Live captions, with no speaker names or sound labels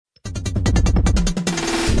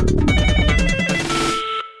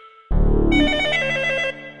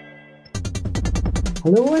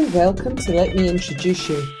Hello and welcome to Let Me Introduce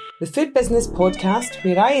You, the food business podcast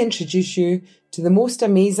where I introduce you to the most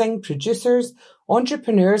amazing producers,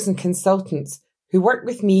 entrepreneurs and consultants who work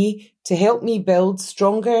with me to help me build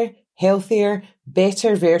stronger, healthier,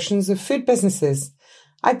 better versions of food businesses.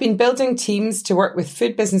 I've been building teams to work with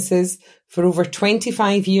food businesses for over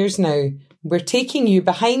 25 years now. We're taking you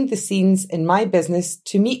behind the scenes in my business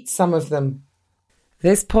to meet some of them.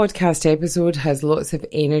 This podcast episode has lots of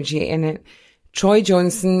energy in it. Troy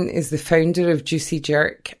Johnson is the founder of Juicy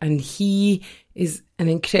Jerk, and he is an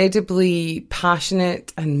incredibly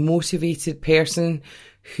passionate and motivated person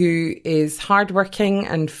who is hardworking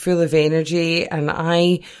and full of energy. And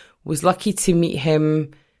I was lucky to meet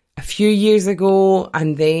him a few years ago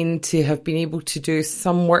and then to have been able to do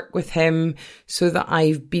some work with him so that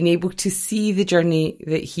I've been able to see the journey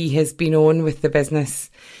that he has been on with the business.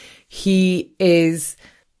 He is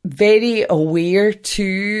very aware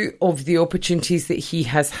too of the opportunities that he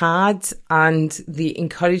has had and the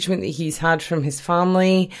encouragement that he's had from his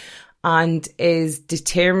family, and is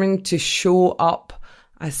determined to show up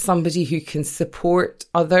as somebody who can support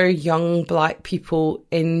other young Black people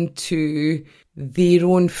into their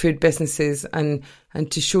own food businesses and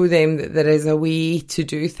to show them that there is a way to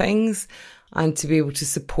do things and to be able to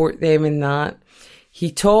support them in that. He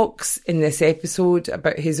talks in this episode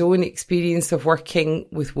about his own experience of working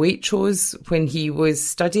with Waitrose when he was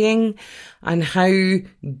studying, and how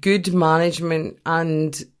good management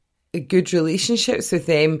and good relationships with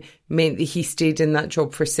them meant that he stayed in that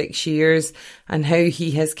job for 6 years, and how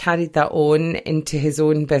he has carried that on into his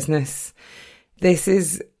own business. This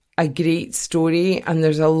is a great story, and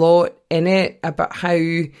there's a lot in it about how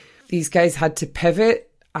these guys had to pivot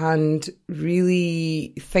and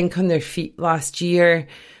really think on their feet last year,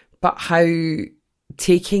 but how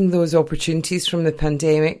taking those opportunities from the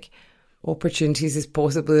pandemic, opportunities is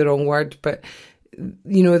possibly the wrong word, but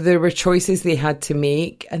you know, there were choices they had to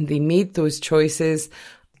make, and they made those choices.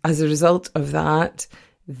 As a result of that,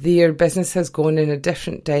 their business has gone in a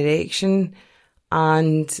different direction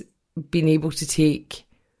and been able to take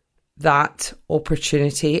that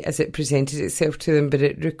opportunity as it presented itself to them, but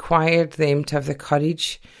it required them to have the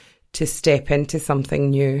courage to step into something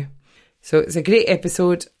new. So it's a great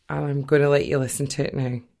episode, and I'm going to let you listen to it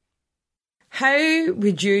now. How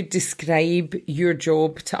would you describe your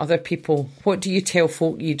job to other people? What do you tell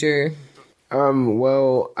folk you do?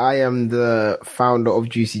 Well, I am the founder of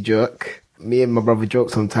Juicy Jerk. Me and my brother joke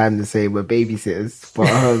sometimes to say we're babysitters,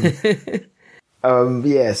 but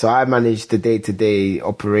yeah, so I manage the day-to-day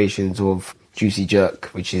operations of Juicy Jerk,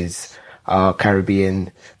 which is our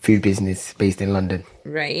Caribbean food business based in London.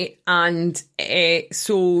 Right. And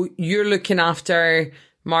so you're looking after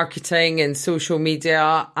marketing and social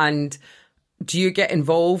media, and do you get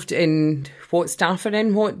involved in what staff are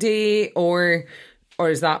in what day, or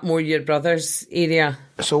is that more your brother's area?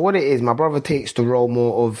 So what it is, my brother takes the role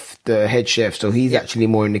more of the head chef, so he's actually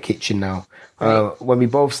more in the kitchen now. Right. When we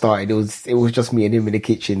both started, it was just me and him in the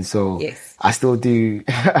kitchen, so yes. I still do.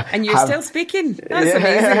 And you're still speaking. That's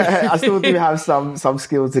amazing. I still do have some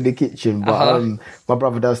skills in the kitchen, but my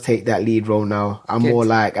brother does take that lead role now. I'm more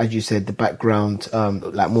like, as you said, the background,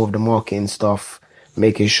 like more of the marketing stuff,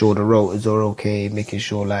 making sure the rotors are okay, making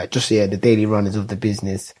sure the daily runners of the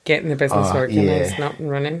business. Getting the business organised and up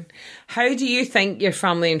and running. How do you think your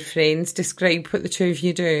family and friends describe what the two of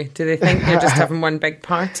you do? Do they think you're just having one big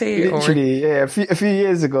party? Literally, yeah. A few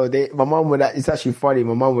years ago, my mum would, it's actually funny,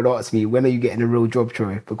 my mum would ask me, when are you getting a real job,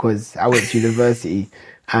 Troy? Because I went to university,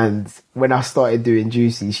 and when I started doing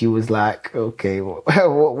Juicy, she was like, okay,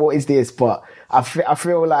 what is this? But I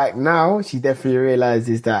feel like now she definitely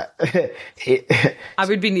realises that I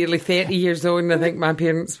would be nearly 30 years old, and I think my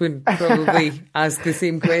parents would probably ask the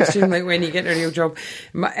same question, like, when you get a real job.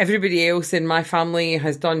 Everybody else in my family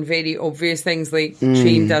has done very obvious things, like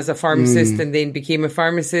trained as a pharmacist and then became a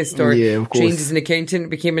pharmacist, or trained as an accountant and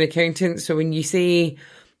became an accountant. So when you say,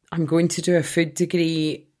 I'm going to do a food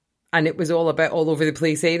degree, and it was all a bit all over the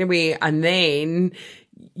place anyway, and then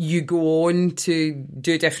you go on to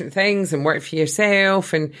do different things and work for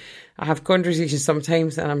yourself, and I have conversations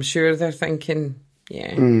sometimes, and I'm sure they're thinking,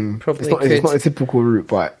 probably it's not a typical route,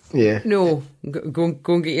 but yeah. No, go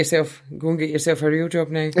and get yourself a real job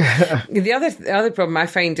now. The other problem I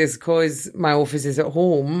find is, because my office is at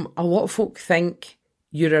home, a lot of folk think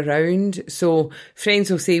you're around. So friends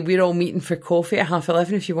will say, we're all meeting for coffee at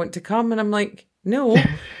 11:30 if you want to come, and I'm like, no,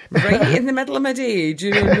 right in the middle of my day,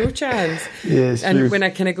 no chance. Yeah, and true. When I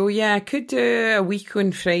kind of go, I could do a week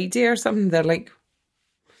on Friday or something, they're like,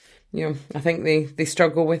 I think they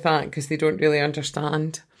struggle with that, because they don't really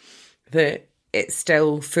understand that it's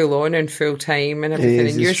still full on and full time and everything.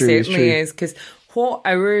 And yours certainly is, because What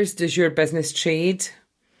hours does your business trade?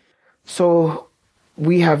 So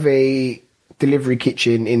we have a delivery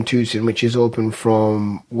kitchen in Tucson, which is open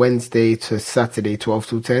from Wednesday to Saturday, 12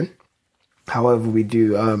 till 10. However, we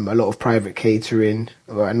do a lot of private catering,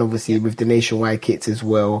 and obviously with the nationwide kits as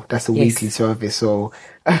well. That's a weekly service, so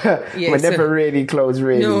we're never really closed.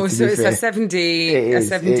 Really, no. So it's a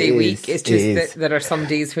 7-day week. It's just that there are some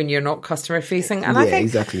days when you're not customer facing, and I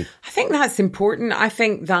think that's important. I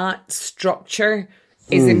think that structure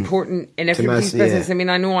is important in everybody's business. I mean,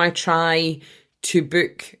 I know I try to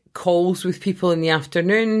book calls with people in the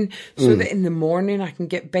afternoon so that in the morning I can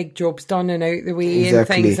get big jobs done and out the way and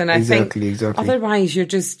things. And I think otherwise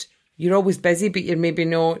you're always busy, but you're maybe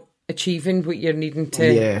not achieving what you're needing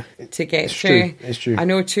to get to. It's true. I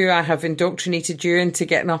know too, I have indoctrinated you into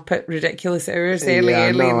getting up at ridiculous hours early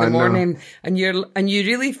in the morning. And you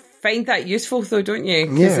really find that useful though, don't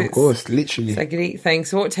you? Yeah, of course, literally. It's a great thing.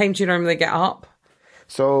 So what time do you normally get up?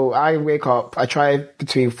 So I wake up, I try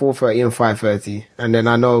between 4:30 and 5:30. And then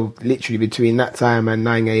I know literally between that time and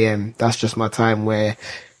 9 a.m., that's just my time where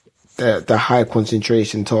the high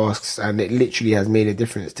concentration tasks, and it literally has made a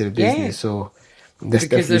difference to the business. Yeah. So that's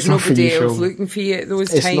because there's nobody else looking for you at those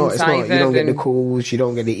times either. You don't get the calls, you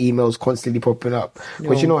don't get the emails constantly popping up. No.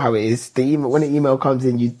 But you know how it is. When an email comes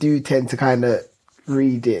in, you do tend to kind of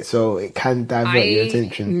read it, so it can divert your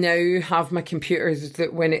attention. I now have my computers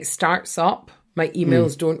that when it starts up, my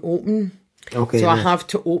emails don't open. Okay. So I have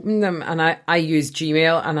to open them, and I use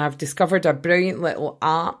Gmail, and I've discovered a brilliant little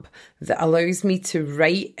app that allows me to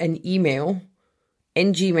write an email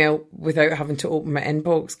in Gmail without having to open my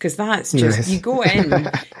inbox, because that's just, you go in,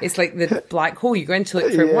 it's like the black hole, you go in to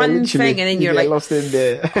look for one thing, and then you're like, lost in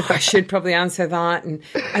there. I should probably answer that,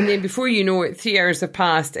 and then before you know it, 3 hours have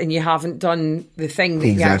passed and you haven't done the thing that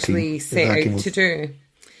you actually set out to do.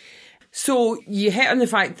 So you hit on the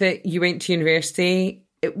fact that you went to university.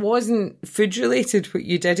 It wasn't food related what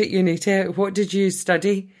you did at uni. What did you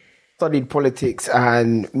study? Studied politics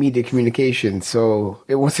and media communication, so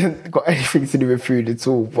it wasn't got anything to do with food at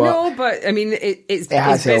all. But no, but I mean, it's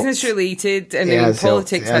business related, and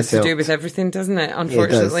politics has to do with everything, doesn't it?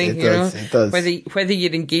 Unfortunately, it does. Whether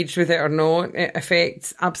you're engaged with it or not, it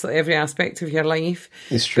affects absolutely every aspect of your life.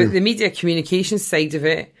 It's true. But the media communication side of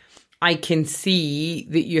it, I can see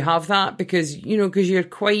that you have that because you're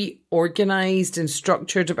quite organised and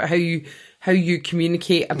structured about how you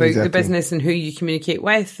communicate about the business and who you communicate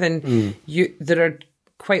with, and there are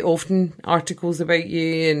quite often articles about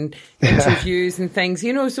you and interviews and things,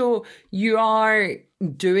 so you are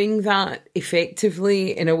doing that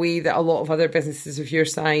effectively in a way that a lot of other businesses of your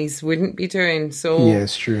size wouldn't be doing. So yeah,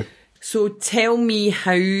 it's true. So tell me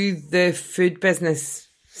how the food business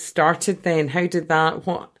started then. How did that,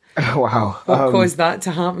 what caused that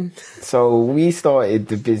to happen? So we started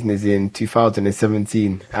the business in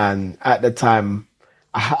 2017, and at the time,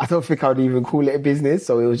 I don't think I would even call it a business.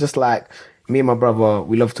 So it was just like me and my brother,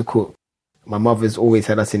 we love to cook. My mother's always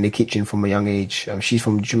had us in the kitchen from a young age. She's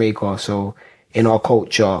from Jamaica, so in our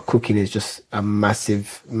culture, cooking is just a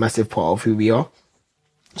massive, massive part of who we are.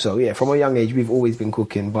 So yeah, from a young age, we've always been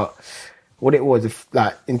cooking. But what it was,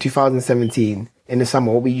 like in 2017, in the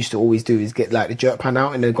summer, what we used to always do is get like the jerk pan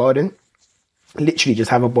out in the garden, literally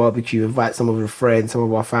just have a barbecue, invite some of our friends, some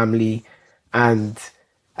of our family, and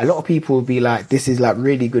a lot of people would be like, this is like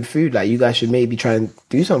really good food, like you guys should maybe try and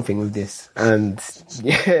do something with this. And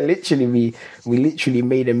yeah, literally we literally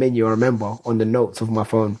made a menu, I remember, on the notes of my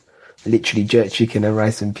phone, literally jerk chicken and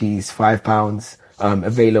rice and peas, £5,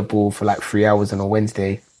 available for like 3 hours on a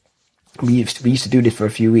Wednesday. We used to do this for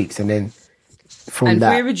a few weeks, and then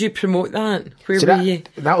where would you promote that?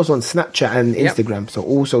 That was on Snapchat and Instagram, so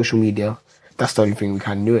all social media. That's the only thing we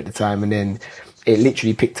kind of knew at the time, and then it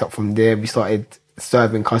literally picked up from there. We started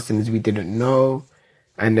serving customers we didn't know,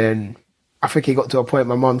 and then I think it got to a point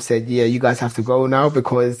my mum said, yeah, you guys have to go now,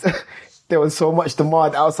 because there was so much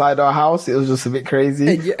demand outside our house. It was just a bit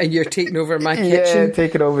crazy. And you're taking over my kitchen? Yeah,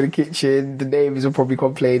 taking over the kitchen. The neighbours were probably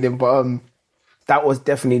complaining, but that was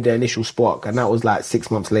definitely the initial spark, and that was like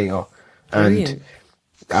 6 months later. And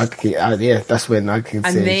that's when I can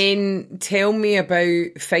say. And then tell me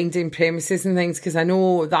about finding premises and things, because I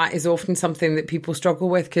know that is often something that people struggle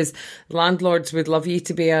with, because landlords would love you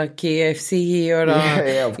to be a KFC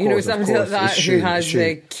or somebody like that who has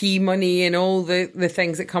the key money and all the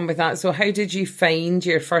things that come with that. So how did you find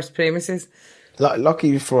your first premises?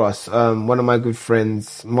 Lucky for us, one of my good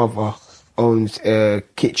friends' mother owns a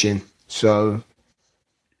kitchen, so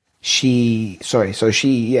she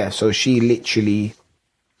literally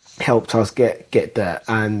helped us get that,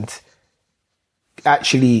 and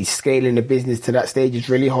actually scaling the business to that stage is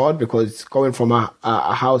really hard, because going from a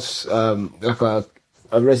house, like a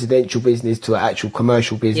residential business to an actual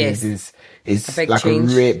commercial business is like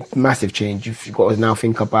a massive change. You've got to now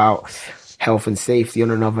think about health and safety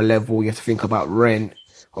on another level. You have to think about rent.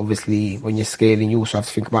 Obviously, when you're scaling, you also have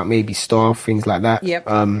to think about maybe staff, things like that. Yep.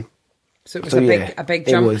 So it was a big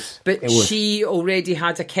jump. She already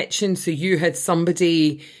had a kitchen, so you had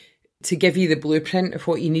somebody to give you the blueprint of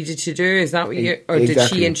what you needed to do. Is that what did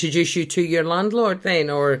she introduce you to your landlord then,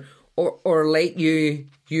 or let you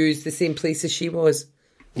use the same place as she was?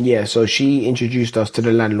 Yeah, so she introduced us to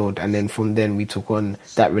the landlord, and then from then we took on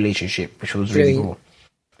that relationship, which was really cool.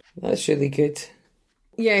 That's really good.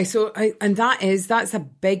 Yeah, so that's a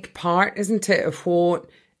big part, isn't it, of what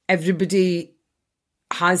everybody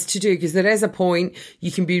has to do, because there is a point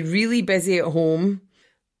you can be really busy at home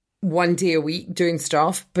one day a week doing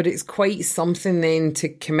stuff, but it's quite something then to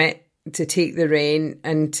commit to take the rent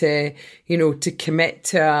and to commit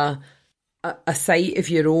to a site of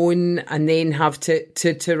your own, and then have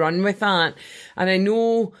to run with that. And I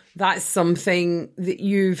know that's something that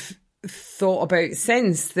you've thought about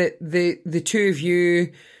since, that the two of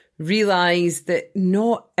you realised that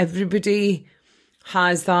not everybody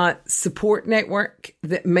has that support network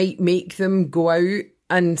that might make them go out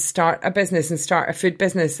and start a business and start a food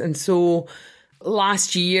business. And so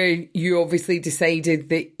last year you obviously decided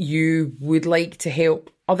that you would like to help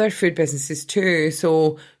other food businesses too.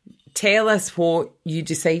 So tell us what you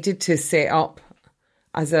decided to set up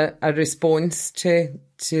as a response to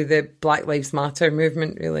the Black Lives Matter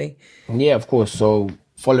movement, really. Yeah, of course. So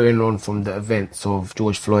following on from the events of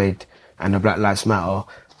George Floyd and the Black Lives Matter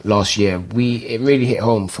last year, it really hit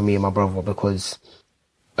home for me and my brother, because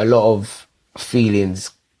a lot of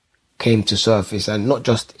feelings came to surface, and not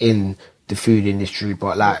just in the food industry,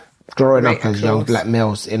 but like growing up as young black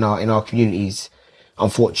males in our communities,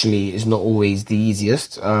 unfortunately, is not always the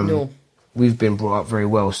easiest. No. We've been brought up very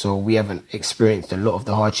well, so we haven't experienced a lot of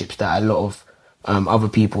the hardships that a lot of other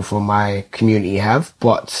people from my community have.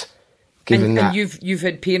 But given that, and you've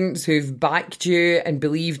had parents who've backed you and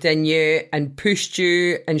believed in you and pushed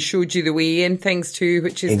you and showed you the way and things too,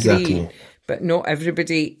 which is great. But not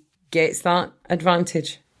everybody gets that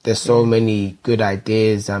advantage. There's so many good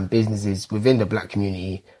ideas and businesses within the black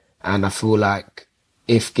community, and I feel like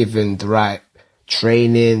if given the right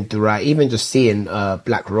training, even just seeing a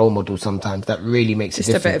black role model sometimes, that really makes a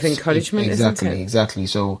difference. Just a bit of encouragement, isn't it? Exactly.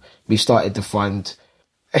 So we started the fund.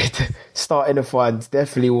 Starting a fund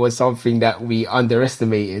definitely was something that we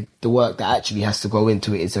underestimated. The work that actually has to go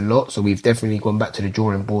into it is a lot. So we've definitely gone back to the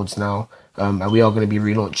drawing boards now, and we are going to be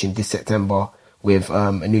relaunching this September with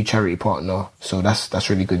a new charity partner. So that's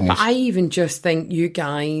really good news. But I even just think you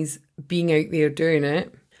guys being out there doing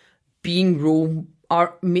it,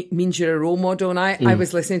 means you're a role model. And I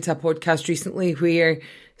was listening to a podcast recently where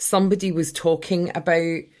somebody was talking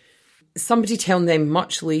about somebody telling them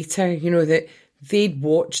much later, that they'd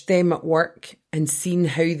watched them at work and seen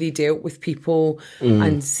how they dealt with people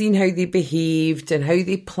and seen how they behaved and how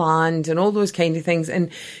they planned and all those kind of things. And,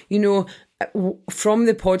 from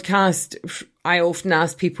the podcast, I often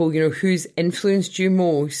ask people, who's influenced you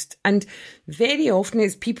most? And very often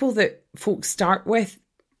it's people that folks start with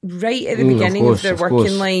right at the beginning of their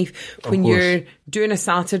working life. When you're doing a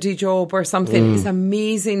Saturday job or something, it's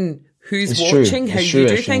amazing who's watching how you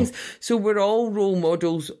do things. So we're all role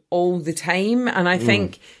models all the time. And I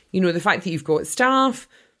think, the fact that you've got staff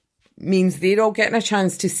means they're all getting a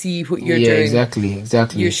chance to see what you're doing.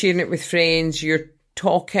 Exactly. You're sharing it with friends, you're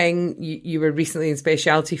talking. You were recently in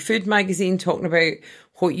Specialty Food magazine talking about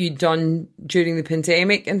what you'd done during the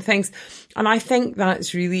pandemic and things. And I think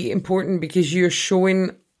that's really important, because you're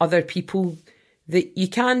showing other people that you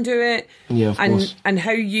can do it, and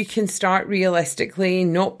how you can start realistically,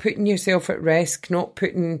 not putting yourself at risk, not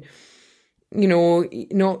putting,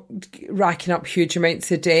 not racking up huge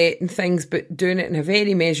amounts of debt and things, but doing it in a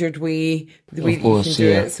very measured way, the way that you can do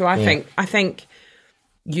it. So I think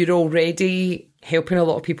you're already helping a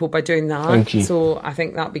lot of people by doing that. Thank you. So I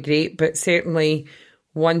think that'd be great. But certainly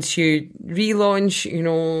once you relaunch,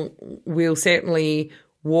 we'll certainly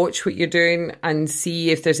watch what you're doing and see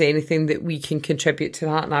if there's anything that we can contribute to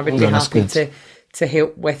that. And I would be happy to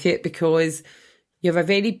help with it, because you have a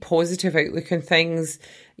very positive outlook on things.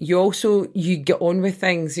 You get on with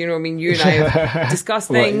things, you and I have discussed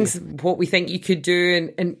things, what we think you could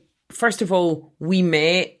do. And first of all, we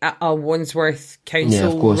met at a Wandsworth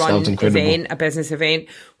Council run event, a business event,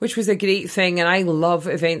 which was a great thing. And I love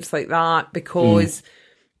events like that because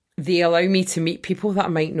they allow me to meet people that I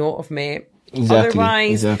might not have met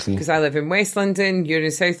otherwise. Because I live in West London, you're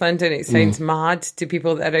in South London. It sounds mad to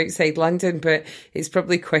people that are outside London, but it's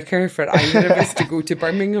probably quicker for either of us to go to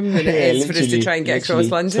Birmingham than it is for us to try and get across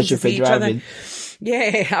London to see each other.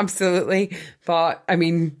 Yeah, absolutely. But I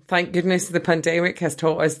mean, thank goodness the pandemic has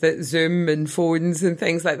taught us that Zoom and phones and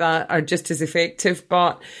things like that are just as effective.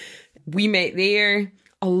 But we met there.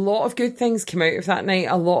 A lot of good things came out of that night.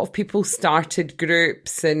 A lot of people started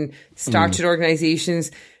groups and started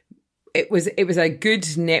organisations. It was a good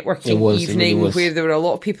networking evening where there were a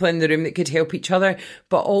lot of people in the room that could help each other,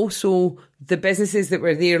 but also the businesses that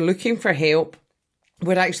were there looking for help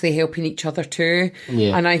were actually helping each other too.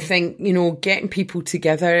 Yeah. And I think, you know, getting people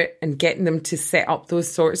together and getting them to set up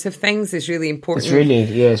those sorts of things is really important.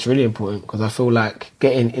 It's really important, because I feel like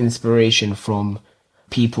getting inspiration from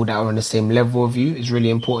people that are on the same level of you is really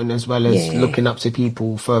important, as well as looking up to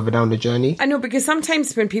people further down the journey. I know, because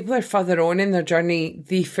sometimes when people are further on in their journey,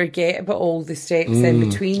 they forget about all the steps in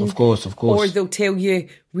between. Of course. Or they'll tell you,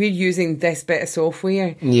 we're using this bit of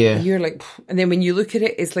software. Yeah. And you're like, and then when you look at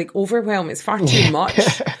it, it's like overwhelm. It's far too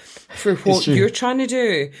much for what you're trying to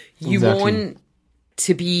do. You want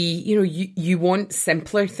to be, you know, you want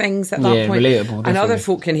simpler things at that point. Relatable, definitely. And other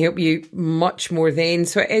folk can help you much more then.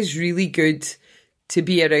 So it is really good to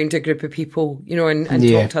be around a group of people, you know, and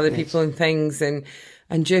talk to other people and things, and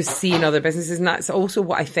just seeing other businesses. And that's also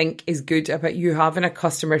what I think is good about you having a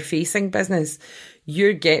customer facing business.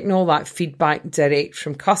 You're getting all that feedback direct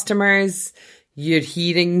from customers. You're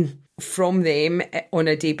hearing from them on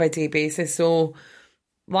a day by day basis. So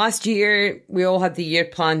last year, we all had the year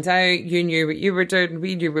planned out. You knew what you were doing.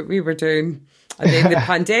 We knew what we were doing. And then the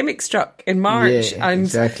pandemic struck in March,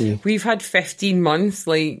 and we've had 15 months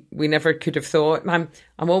like we never could have thought. And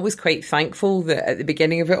I'm always quite thankful that at the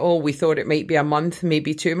beginning of it all, we thought it might be a month,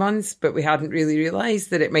 maybe 2 months, but we hadn't really realised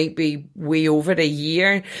that it might be way over a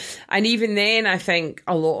year. And even then, I think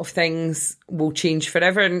a lot of things will change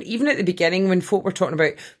forever. And even at the beginning, when folk were talking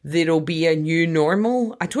about there'll be a new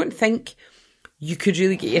normal, I don't think you could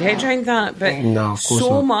really get your head around that. But no, of course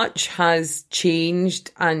so not. much has changed,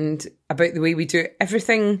 and about the way we do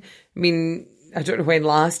everything. I mean, I don't know when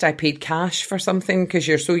last I paid cash for something, because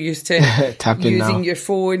you're so used to using your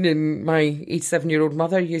phone, and my 87-year-old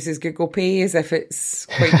mother uses Google Pay as if it's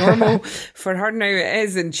quite normal. For her now it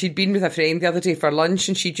is, and she'd been with a friend the other day for lunch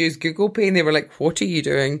and she'd used Google Pay and they were like, what are you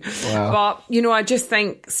doing? Wow. But, you know, I just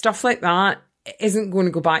think stuff like that isn't going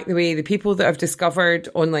to go back the way. The people that have discovered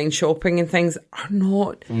online shopping and things are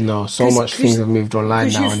not. No, so much things have moved online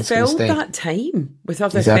now, and it's going to stay. You've filled that time with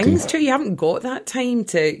other things too. You haven't got that time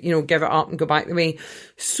to, you know, give it up and go back the way.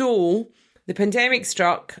 So the pandemic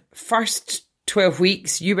struck. First 12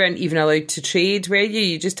 weeks, you weren't even allowed to trade, were you?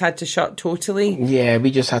 You just had to shut totally. Yeah,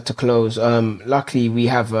 we just had to close. Luckily, we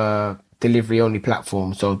have a delivery only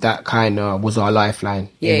platform, so that kind of was our lifeline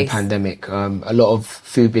in the pandemic. A lot of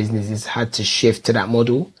food businesses had to shift to that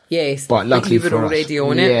model. Yes, but luckily you were already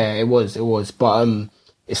on it. Yeah, it was. But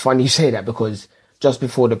it's funny you say that, because just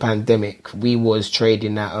before the pandemic, we was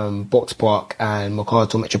trading at Box Park and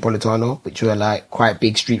Mercato Metropolitano, which were like quite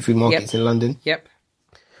big street food markets in London. Yep.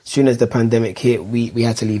 As soon as the pandemic hit, we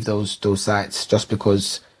had to leave those sites, just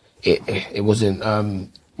because it wasn't.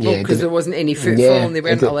 Because there wasn't any footfall and they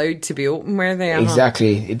weren't allowed to be open, were they?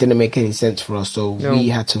 Exactly. It didn't make any sense for us. So we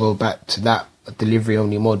had to go back to that delivery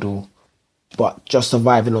only model. But just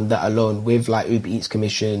surviving on that alone, with like Uber Eats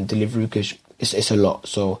commission, delivery, it's a lot.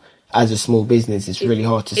 So as a small business, it's really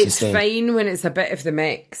hard to sustain. It's fine when it's a bit of the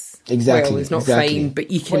mix. Exactly. Well, it's not fine, but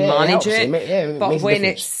you can manage it. But when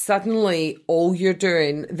it's suddenly all you're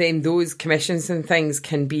doing, then those commissions and things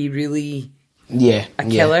can be really... a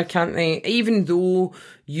killer, can't they? Even though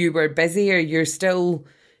you were busier, you're still...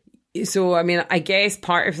 So, I mean, I guess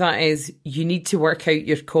part of that is you need to work out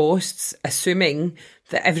your costs, assuming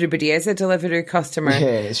that everybody is a Deliveroo customer.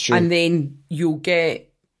 Yeah, it's true. And then you'll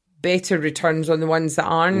get better returns on the ones that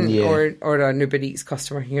aren't, or an Uber Eats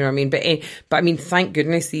customer, you know what I mean? But I mean, thank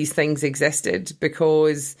goodness these things existed,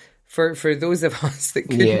 because... For those of us that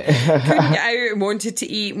couldn't get out and wanted to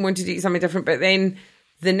eat something different, but then...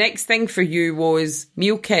 The next thing for you was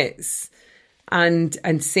meal kits and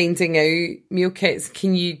sending out meal kits.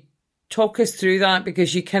 Can you talk us through that?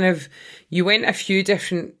 Because you went a few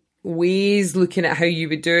different ways looking at how you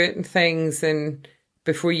would do it and things, and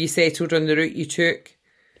before you settled on the route you took.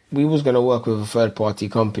 We was going to work with a third party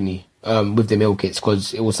company with the meal kits,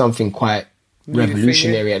 because it was something quite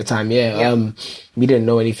revolutionary at the time. We didn't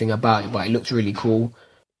know anything about it, but it looked really cool.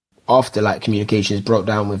 After like communications broke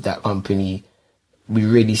down with that company, we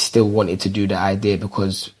really still wanted to do the idea,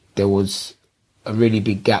 because there was a really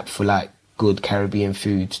big gap for like good Caribbean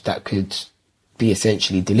food that could be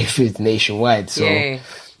essentially delivered nationwide. So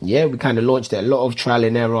yeah, we kind of launched it. A lot of trial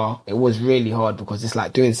and error. It was really hard because it's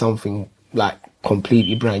like doing something like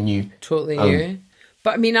completely brand new. Totally new.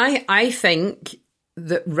 But I mean, I think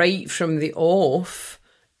that right from the off,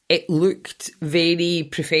 it looked very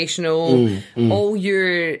professional. All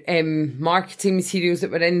your marketing materials that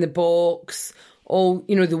were in the box, all,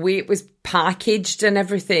 you know, the way it was packaged and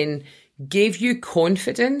everything gave you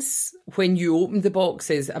confidence when you opened the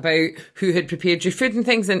boxes about who had prepared your food and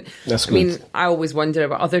things. And That's good. I mean, I always wonder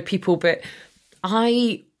about other people, but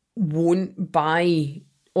I won't buy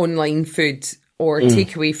online food or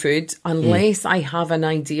takeaway food unless I have an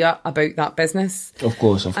idea about that business. Of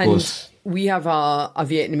course. We have a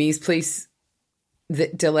Vietnamese place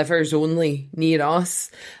that delivers only near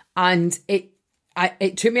us, and it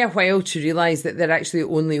took me a while to realise that they're actually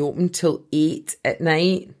only open till 8 at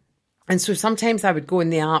night. And so sometimes I would go in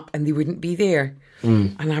the app and they wouldn't be there.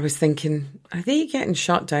 And I was thinking, are they getting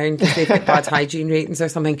shut down because they've got bad hygiene ratings or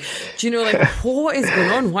something? Do you know, like, what is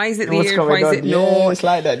going on? Why is it there? Why is it not? It's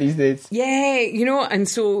like that these days. Yeah, you know, and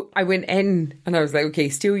so I went in and I was like, okay,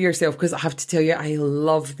 steel yourself, because I have to tell you, I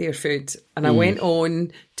love their food. And I went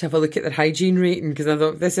on to have a look at their hygiene rating because I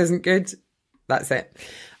thought, this isn't good. That's it.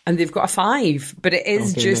 And they've got a 5, but it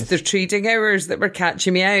is just their trading hours that were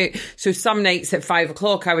catching me out. So some nights at 5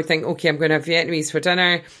 o'clock, I would think, okay, I'm going to have Vietnamese for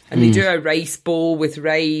dinner. And they do a rice bowl with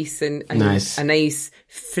rice and Nice. a nice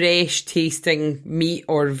fresh tasting meat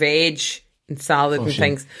or veg and salad and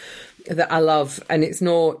things that I love. And it's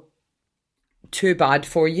not too bad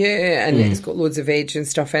for you, and it's got loads of veg and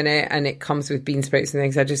stuff in it, and it comes with bean sprouts and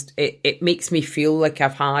things. It makes me feel like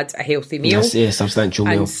I've had a healthy meal. Yes, yeah, substantial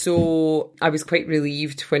meal. And so I was quite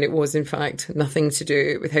relieved when it was in fact nothing to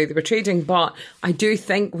do with how they were trading. But I do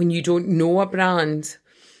think when you don't know a brand,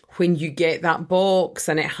 when you get that box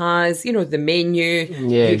and it has, you know, the menu,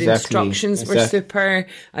 your instructions were super.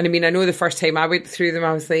 And I mean, I know the first time I went through them,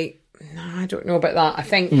 I was like, no, I don't know about that. I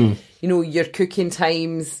think, you know, your cooking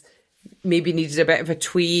times maybe needed a bit of a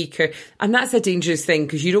tweak, and that's a dangerous thing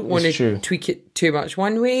because you don't want to tweak it too much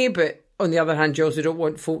one way, but on the other hand you also don't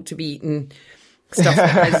want folk to be eating stuff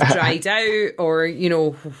that has dried out, or, you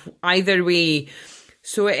know, either way.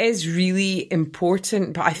 So it is really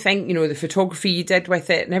important. But I think, you know, the photography you did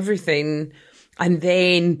with it and everything, and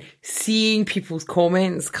then seeing people's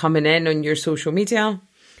comments coming in on your social media.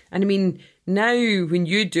 And I mean, now when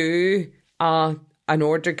you do an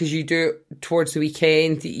order, because you do it towards the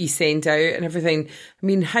weekend that you send out and everything, I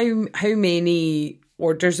mean, how many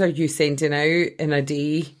orders are you sending out in a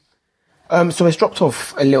day? So it's dropped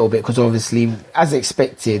off a little bit because obviously, as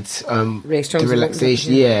expected, Restaurants the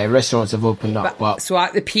relaxation, restaurants have opened up. But so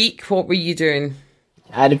at the peak, what were you doing?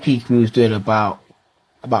 At the peak, we was doing about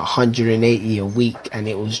 180 a week, and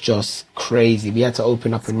it was just crazy. We had to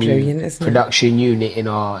open up a new production unit in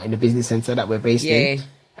the business centre that we're based in.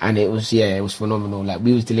 And it was phenomenal. Like,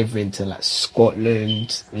 we was delivering to like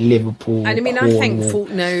Scotland, Liverpool. And I mean, I think folk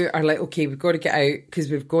now are like, okay, we've got to get out because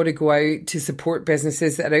we've got to go out to support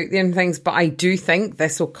businesses that are out there and things. But I do think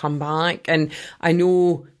this will come back. And I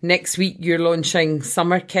know next week you're launching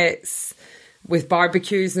summer kits with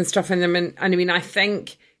barbecues and stuff in them. And I mean, I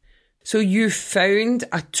think, so you've found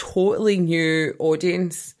a totally new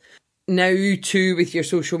audience now too with your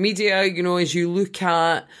social media, you know, as you look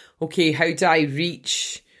at, okay, how do I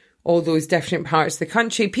reach all those different parts of the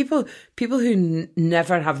country? People who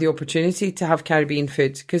never have the opportunity to have Caribbean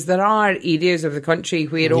food, because there are areas of the country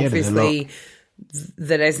where obviously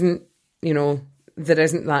there isn't, you know, there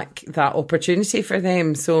isn't that opportunity for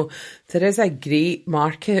them. So there is a great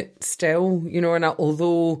market still, you know, and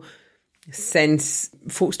although since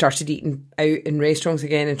folks started eating out in restaurants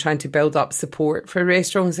again and trying to build up support for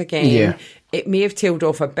restaurants again, it may have tailed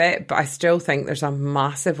off a bit, but I still think there's a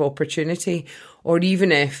massive opportunity. Or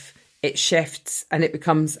even if it shifts and it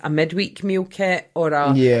becomes a midweek meal kit or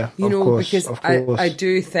because I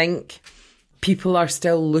do think people are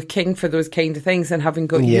still looking for those kind of things, and having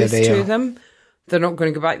got used to them, they're not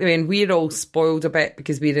going to go back there. And we're all spoiled a bit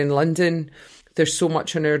because we're in London. There's so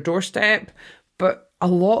much on our doorstep, but a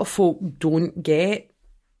lot of folk don't get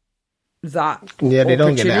that they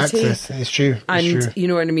don't get the access. It's true. You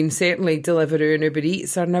know what I mean, certainly Deliveroo and Uber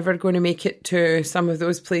Eats are never going to make it to some of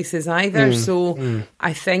those places either.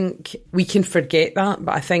 I think we can forget that,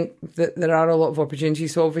 but I think that there are a lot of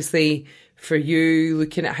opportunities. So obviously for you,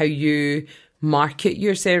 looking at how you market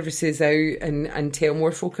your services out and tell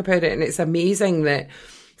more folk about it, and it's amazing that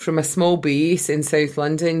from a small base in South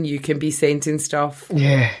London, you can be sending stuff,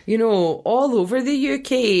 you know, all over the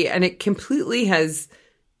UK, and it completely has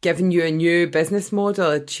given you a new business model.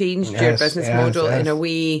 It changed your business model in a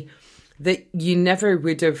way that you never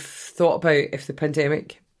would have thought about if the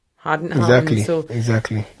pandemic hadn't happened.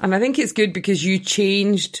 Exactly. And I think it's good because you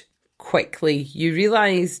changed quickly. You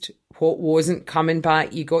realised what wasn't coming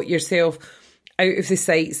back. You got yourself out of the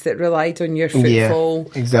sites that relied on your footfall.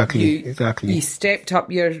 Yeah, exactly. You stepped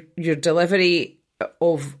up your delivery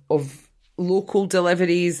of local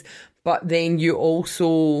deliveries, but then you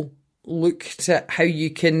also looked at how you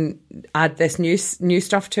can add this new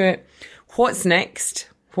stuff to it. What's next?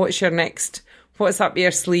 What's up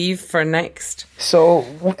your sleeve for next? So,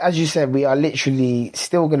 as you said, we are literally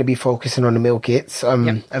still going to be focusing on the meal kits.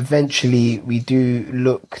 Eventually, we do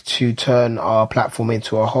look to turn our platform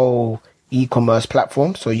into a whole e-commerce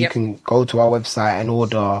platform. So you can go to our website and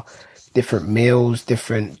order different meals,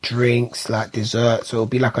 different drinks, like desserts. So it'll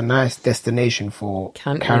be like a nice destination for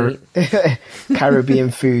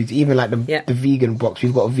Caribbean food, even like the vegan box.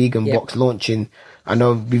 We've got a vegan box launching. I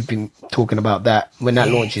know we've been talking about that. When that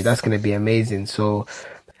launches, that's going to be amazing. So,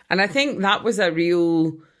 and I think that was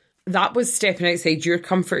stepping outside your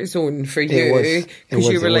comfort zone for you, because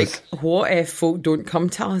you were like, what if folk don't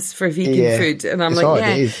come to us for vegan food? And I'm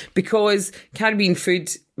like, because Caribbean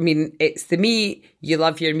food, I mean, it's the meat, you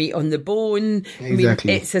love your meat on the bone. Exactly.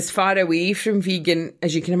 I mean, it's as far away from vegan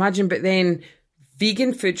as you can imagine, but then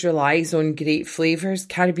vegan food relies on great flavours.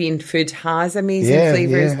 Caribbean food has amazing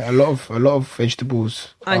flavours. Yeah, a lot of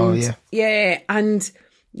vegetables. And and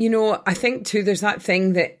you know, I think too, there's that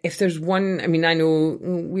thing that if there's one, I mean, I know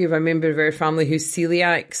we have a member of our family who's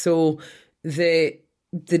celiac, so the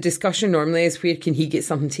discussion normally is where can he get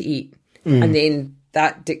something to eat, and then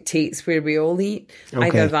that dictates where we all eat.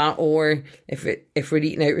 Either that, or if we're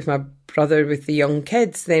eating out with my brother with the young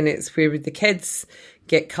kids, then it's where would the kids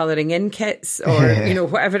get colouring in kits, or you know,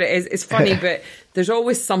 whatever it is. It's funny, but there's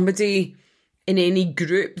always somebody in any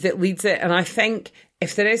group that leads it, and I think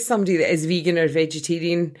if there is somebody that is vegan or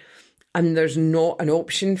vegetarian and there's not an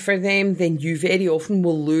option for them, then you very often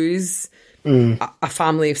will lose a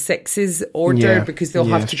family of six's order because they'll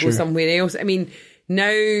have to go somewhere else. I mean,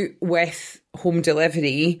 now with home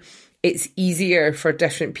delivery, it's easier for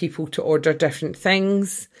different people to order different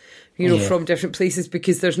things, you know, from different places,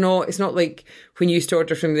 because it's not like when you used to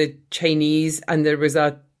order from the Chinese and there was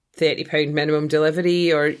a £30 minimum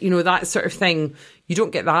delivery, or, you know, that sort of thing. You don't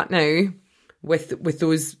get that now with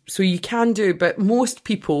those. So you can do, but most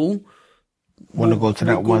people want to go to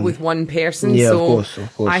that one with one person. Yeah, so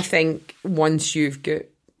of course. I think once you've got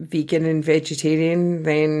vegan and vegetarian,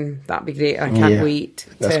 then that'd be great. I can't wait.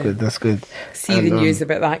 That's good. See the news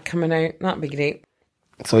about that coming out. That'd be great.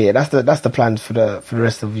 So yeah, that's the plans for the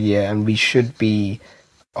rest of the year, and we should be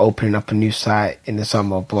opening up a new site in the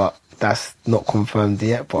summer, but that's not confirmed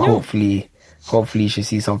yet. But hopefully you should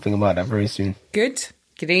see something about that very soon. Good.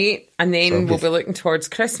 Great. And then we'll be looking towards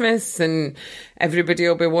Christmas, and everybody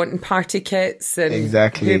will be wanting party kits, and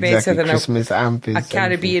exactly better than Christmas a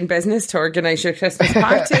Caribbean business to organise your Christmas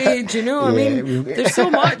party. Do you know? I mean, there's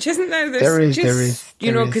so much, isn't there? There is.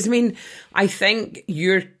 You know, because I mean, I think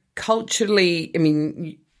you're culturally, I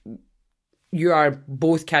mean, you are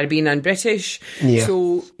both Caribbean and British,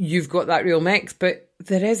 so you've got that real mix, but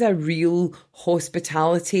there is a real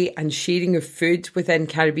hospitality and sharing of food within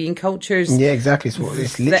Caribbean cultures. Yeah, exactly.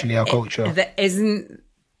 It's literally our culture. That isn't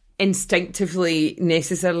instinctively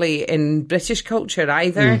necessarily in British culture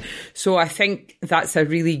either. So I think that's a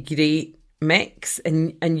really great mix,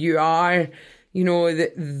 and you are, you know,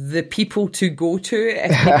 the people to go to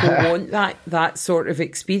if people want that sort of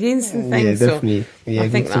experience and things. Yeah, definitely. So I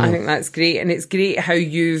think that's great, and it's great how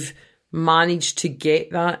you've managed to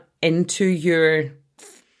get that into your,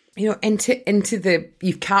 you know, into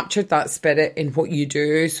you've captured that spirit in what you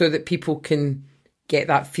do, so that people can get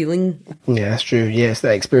that feeling. Yeah, that's true. Yeah, it's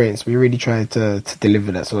that experience. We really try to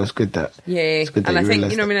deliver that, so it's good that. Yeah, and I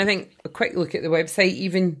think, you know, I mean, I think a quick look at the website,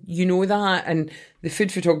 even, you know, that, and the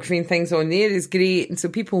food photography and things on there is great, and so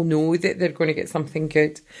people know that they're going to get something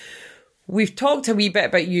good. We've talked a wee bit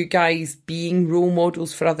about you guys being role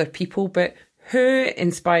models for other people, but who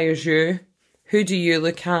inspires you? Who do you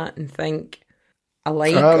look at and think, I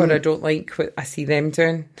like or I don't like what I see them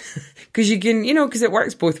doing? Because you can, you know, because it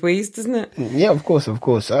works both ways, doesn't it? Yeah, of course.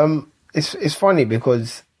 It's funny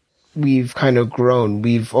because we've kind of grown.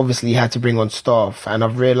 We've obviously had to bring on staff, and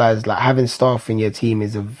I've realised, like, having staff in your team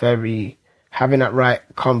is having that right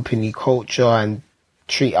company culture, and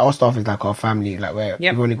treat our staff is like our family. Like,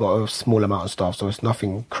 we've only got a small amount of staff, so it's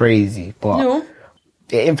nothing crazy, but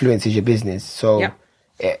it influences your business. So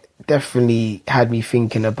it definitely had me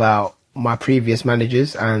thinking about my previous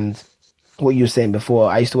managers and what you were saying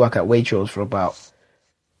before. I used to work at Waitrose for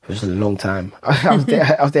a long time. I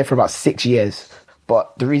was there for about 6 years.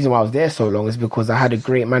 But the reason why I was there so long is because I had a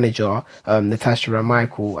great manager, Natasha and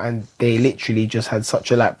Michael, and they literally just had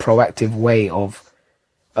such a like proactive way of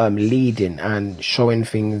leading and showing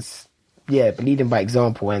things. Yeah, but leading by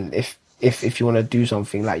example. And if you want to do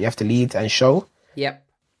something, like you have to lead and show. Yep.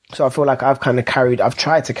 So I feel like I've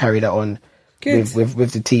tried to carry that on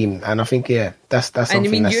with the team, and I think that's something. And I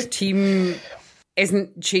mean, your team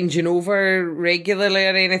isn't changing over regularly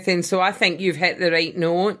or anything, so I think you've hit the right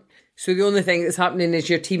note. So the only thing that's happening is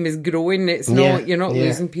your team is growing. It's not, you're not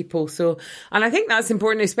losing people. So, and I think that's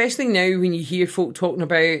important, especially now when you hear folk talking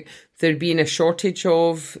about there being a shortage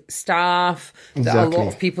of staff, that a lot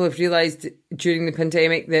of people have realised during the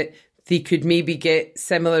pandemic that they could maybe get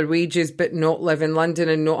similar wages but not live in London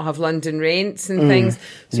and not have London rents and things.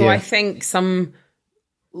 So I think some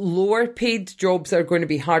lower paid jobs are going to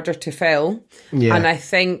be harder to fill. Yeah. And I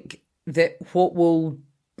think that what will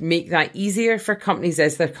make that easier for companies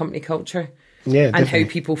is their company culture. Yeah, and definitely. How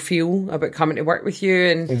people feel about coming to work with you.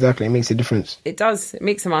 And exactly, it makes a difference. It does. It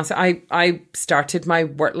makes a massive. I started my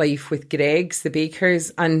work life with Greggs, the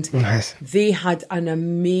bakers, and they had an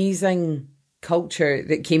amazing culture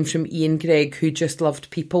that came from Ian Gregg, who just loved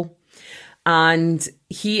people. And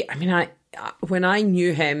when I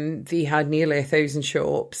knew him, they had nearly 1,000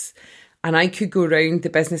 shops. And I could go round the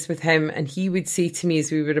business with him, and he would say to me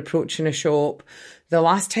as we were approaching a shop, the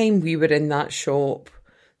last time we were in that shop,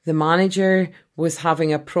 the manager was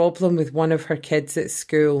having a problem with one of her kids at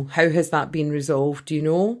school. How has that been resolved? Do you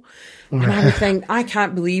know? And I would think, I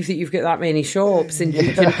can't believe that you've got that many shops. And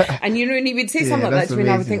you can, and and he would say something like that to me,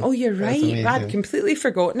 and I would think, oh, you're right. I'd completely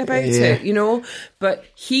forgotten about it, But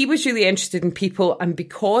he was really interested in people. And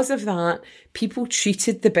because of that, people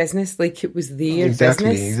treated the business like it was their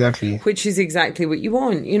business. Exactly. Which is exactly what you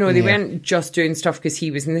want. They weren't just doing stuff because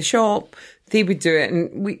he was in the shop. They would do it.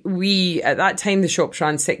 And we at that time, the shops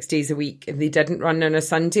ran 6 days a week and they didn't run on a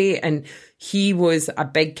Sunday. And he was a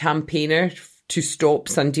big campaigner to stop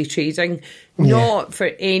Sunday trading, not for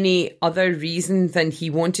any other reason than he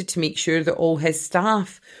wanted to make sure that all his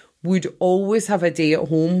staff would always have a day at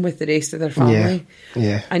home with the rest of their family.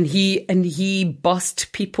 Yeah. And he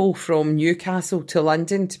bussed people from Newcastle to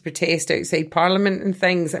London to protest outside Parliament and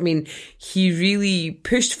things. I mean, he really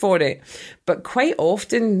pushed for it. But quite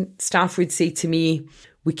often staff would say to me,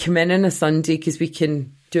 we come in on a Sunday because we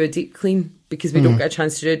can do a deep clean, because we don't get a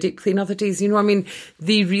chance to do a deep clean other days.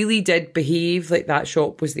 They really did behave like that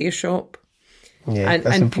shop was their shop. Yeah,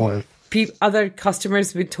 that's important. Other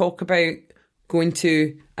customers would talk about going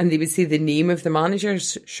to, and they would say the name of the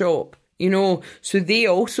manager's shop, so they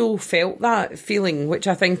also felt that feeling, which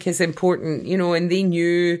I think is important, and they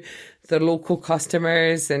knew their local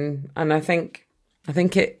customers, and I think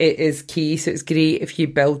it is key. So it's great if you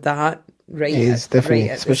build that. Right, it is definitely,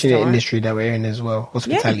 especially the industry that we're in as well.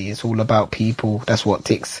 Hospitality, it's all about people. That's what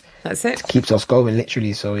That's it. Keeps us going,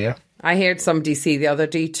 literally. So yeah. I heard somebody say the other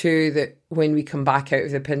day too that when we come back out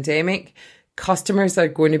of the pandemic, customers are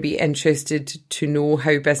going to be interested to know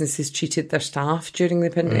how businesses treated their staff during the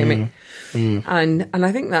pandemic. And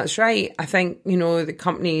I think that's right. I think, the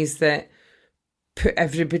companies that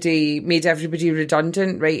made everybody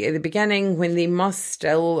redundant right at the beginning, when they must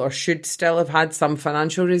still or should still have had some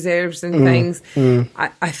financial reserves and things.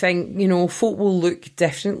 I think, folk will look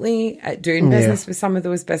differently at doing business with some of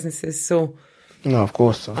those businesses. So no, of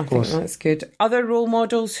course. I think that's good. Other role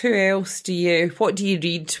models, who else what do you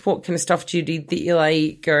read? What kind of stuff do you read that you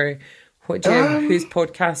like? Or whose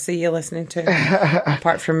podcasts are you listening to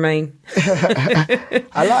apart from mine?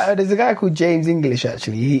 There's a guy called James English,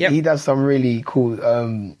 actually. He does some really cool,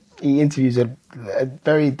 he interviews a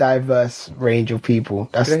very diverse range of people.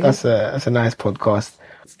 That's a nice podcast.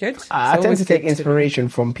 It's good. I tend to take inspiration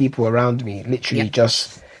from people around me, literally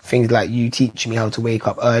just things like you teach me how to wake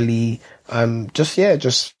up early.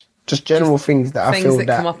 Just general things that I feel that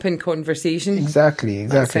come up in conversation. Exactly.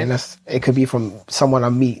 And it could be from someone I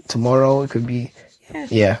meet tomorrow. It could be,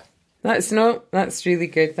 That's really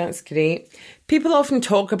good. That's great. People often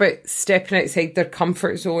talk about stepping outside their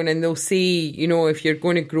comfort zone, and they'll say, if you're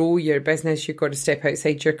going to grow your business, you've got to step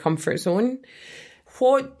outside your comfort zone.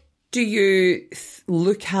 What do you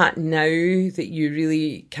look at now that you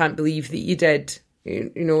really can't believe that you did?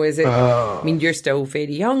 Is it, I mean, you're still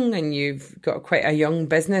very young and you've got quite a young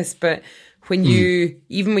business, but when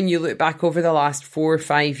even when you look back over the last 4 or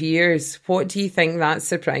 5 years, what do you think that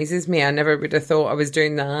surprises me? I never would have thought I was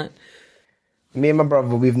doing that. Me and my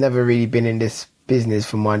brother, we've never really been in this business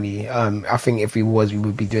for money. I think if we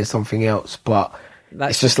would be doing something else, but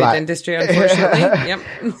that's just like industry, unfortunately. Yep.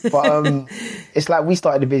 But it's like we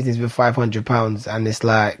started the business with £500, and it's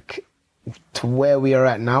like, to where we are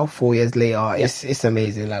at now, 4 years later, it's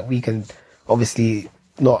amazing. Like we can obviously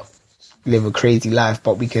not live a crazy life,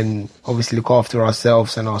 but we can obviously look after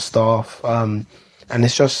ourselves and our staff. And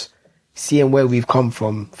it's just seeing where we've come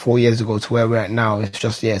from 4 years ago to where we're at now. It's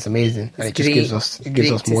just, it's amazing. And it just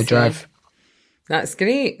gives us more drive. That's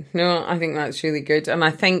great. No, I think that's really good. And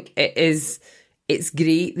I think it's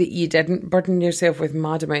great that you didn't burden yourself with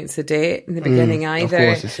mad amounts of debt in the beginning either.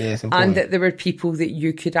 Of course, it's important. And that there were people that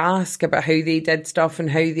you could ask about how they did stuff and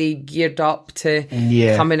how they geared up to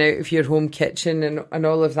coming out of your home kitchen and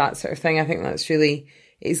all of that sort of thing. I think that's really,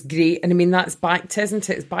 it's great. And I mean, that's back to, isn't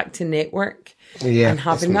it? It's back to network. Yeah. And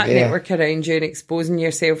having that network around you and exposing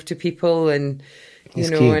yourself to people and,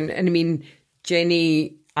 and I mean,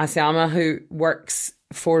 Jenny Asiama, who works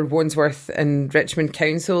for Wandsworth and Richmond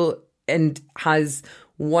Council and has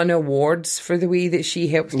won awards for the way that she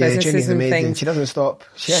helps businesses and amazing. things. She doesn't stop.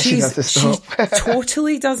 She actually doesn't stop. She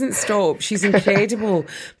totally doesn't stop. She's incredible.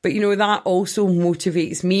 But, that also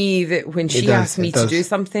motivates me that when she asks me to do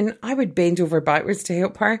something, I would bend over backwards to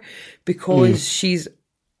help her because she's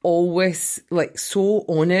always like so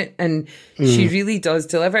on it and she really does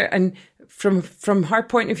deliver. And from her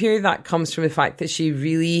point of view, that comes from the fact that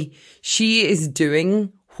she is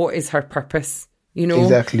doing what is her purpose.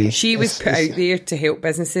 Exactly. She was put out there to help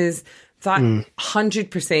businesses. That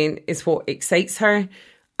 100% is what excites her.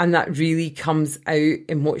 And that really comes out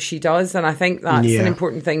in what she does. And I think that's an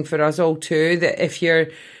important thing for us all too, that if you're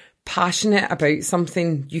passionate about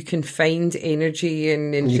something, you can find energy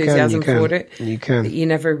and enthusiasm for it. You can. That you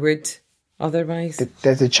never would otherwise.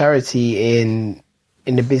 There's a charity in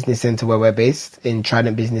the business centre where we're based, in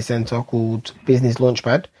Trident Business Centre, called Business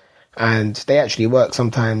Launchpad. And they actually work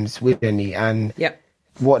sometimes with Jenny. And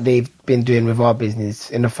what they've been doing with our business,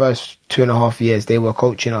 in the first 2.5 years, they were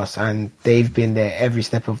coaching us and they've been there every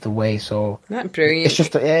step of the way. So that's brilliant.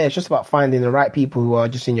 It's just about finding the right people who are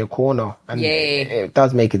just in your corner. And it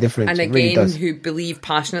does make a difference. And again, really does. Who believe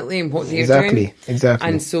passionately in what they're doing. Exactly.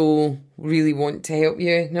 And so really want to help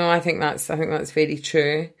you. No, I think that's very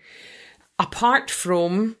true. Apart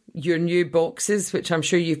from your new boxes, which I'm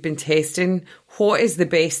sure you've been testing, what is the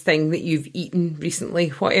best thing that you've eaten recently?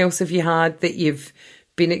 What else have you had that you've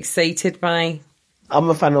been excited by? I'm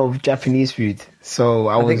a fan of Japanese food, so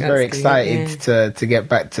I was very excited to get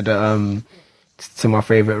back to the to my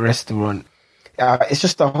favourite restaurant. It's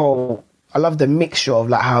just I love the mixture of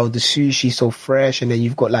like how the sushi's so fresh, and then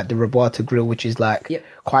you've got like the Rabata grill, which is like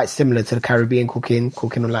quite similar to the Caribbean cooking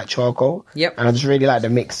on like charcoal. Yep. And I just really like the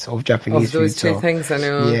mix of Japanese food. Of those two things, I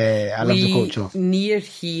know. Yeah, I love the culture. Near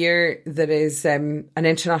here, there is an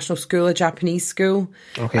international school, a Japanese school.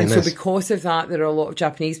 Okay, and nice. so because of that, there are a lot of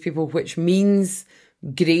Japanese people, which means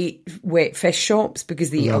great wet fish shops because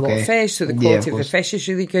they eat a lot of fish, so the quality of the fish is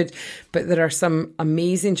really good. But there are some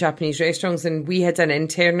amazing Japanese restaurants, and we had an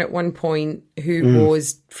intern at one point who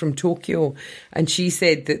was from Tokyo, and she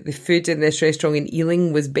said that the food in this restaurant in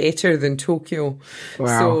Ealing was better than Tokyo.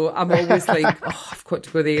 Wow. So I'm always like, I've got to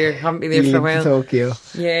go there. I haven't been there for a while. Tokyo.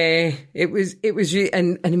 Yeah, it was really,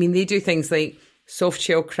 and I mean, they do things like soft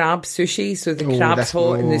shell crab sushi, so the crab's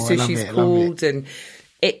hot and the sushi's cold, and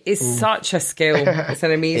it is such a skill. It's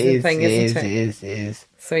an amazing thing, isn't it? It is.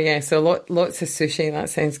 So lots of sushi.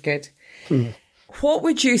 That sounds good. What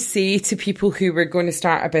would you say to people who were going to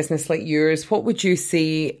start a business like yours? What would you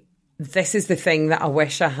say, this is the thing that I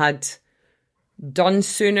wish I had done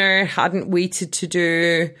sooner, hadn't waited to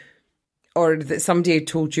do, or that somebody had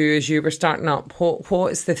told you as you were starting up?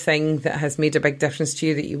 What is the thing that has made a big difference to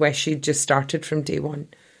you that you wish you'd just started from day one?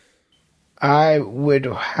 I would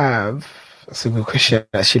have... That's a good question,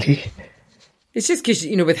 actually. It's just because,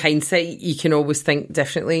 with hindsight, you can always think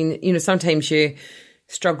differently. Sometimes you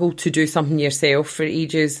struggle to do something yourself for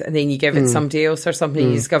ages and then you give it to somebody else or something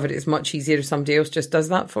and you discover it's much easier if somebody else just does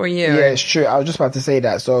that for you. Yeah, it's true. I was just about to say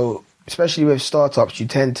that. So, especially with startups, you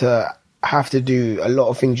tend to have to do a lot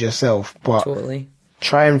of things yourself. But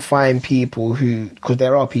try and find people because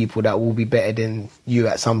there are people that will be better than you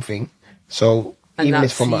at something. So, and even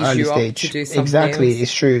if from an early stage. Exactly, else.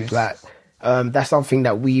 It's true. Like, that's something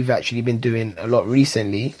that we've actually been doing a lot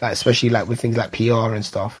recently, like especially like with things like PR and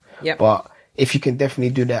stuff. Yep. But if you can definitely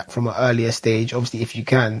do that from an earlier stage, obviously if you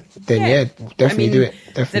can, then definitely do it.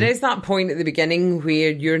 Definitely. There is that point at the beginning where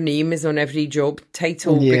your name is on every job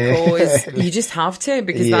title because you just have to,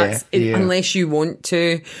 because that's unless you want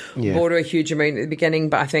to borrow a huge amount at the beginning.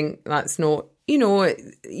 But I think that's not, you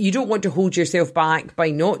don't want to hold yourself back by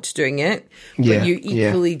not doing it, but you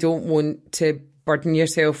equally don't want to burden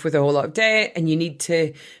yourself with a whole lot of debt, and you need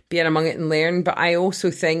to be in among it and learn. But I also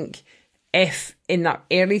think if in that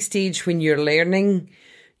early stage when you're learning,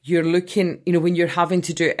 you're looking, when you're having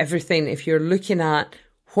to do everything, if you're looking at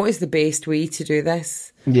what is the best way to do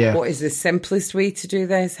this? Yeah. What is the simplest way to do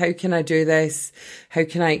this? How can I do this? How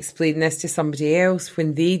can I explain this to somebody else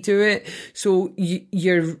when they do it? So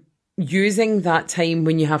you're using that time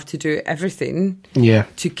when you have to do everything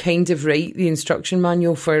to kind of write the instruction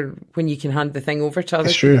manual for when you can hand the thing over to other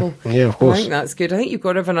people. Yeah, of course. I think that's good. I think you've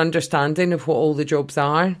got to have an understanding of what all the jobs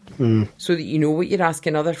are so that you know what you're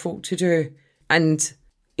asking other folk to do, and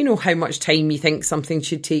you know how much time you think something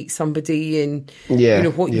should take somebody, and you know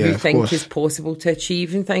what you think is possible to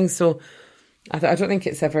achieve and things. So I don't think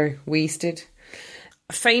it's ever wasted.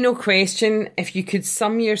 Final question. If you could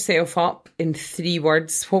sum yourself up in 3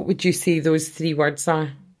 words, what would you say those 3 words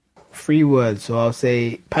are? 3 words. So I'll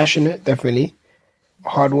say passionate, definitely.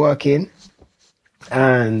 Hardworking.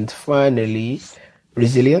 And finally,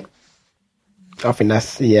 resilient. I think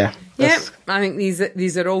that's. I think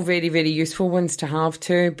these are all very, very useful ones to have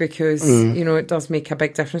too, because, you know, it does make a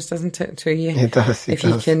big difference, doesn't it, to you? It does. If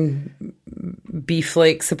you can be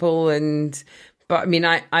flexible but I mean,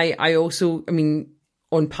 I also, I mean,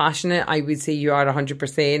 on passionate, I would say you are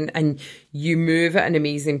 100%, and you move at an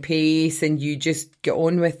amazing pace, and you just get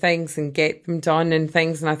on with things and get them done and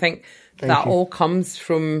things. And I think that all comes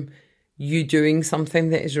from you doing something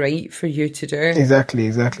that is right for you to do.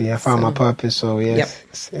 Exactly. I found my purpose. So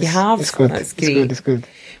yes, you have. It's good. That's great. It's good.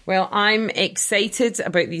 Well, I'm excited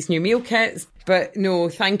about these new meal kits, but no,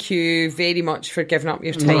 thank you very much for giving up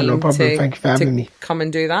your time. No problem. Thank you for having me. Come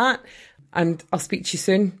and do that. And I'll speak to you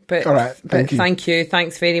soon. But all right, thank you.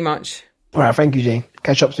 Thanks very much. All right, thank you, Jane.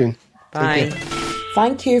 Catch up soon. Bye.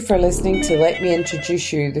 Thank you for listening to Let Me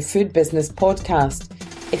Introduce You, the Food Business Podcast.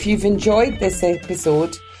 If you've enjoyed this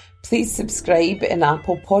episode, please subscribe in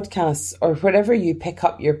Apple Podcasts or wherever you pick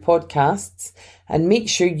up your podcasts, and make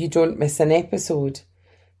sure you don't miss an episode.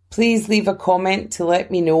 Please leave a comment to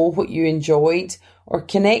let me know what you enjoyed, or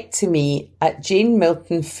connect to me at Jane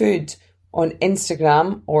Milton Food on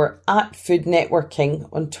Instagram or at Food Networking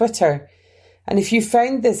on Twitter. And if you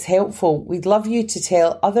found this helpful, we'd love you to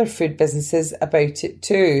tell other food businesses about it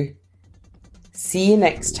too. See you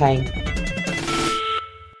next time.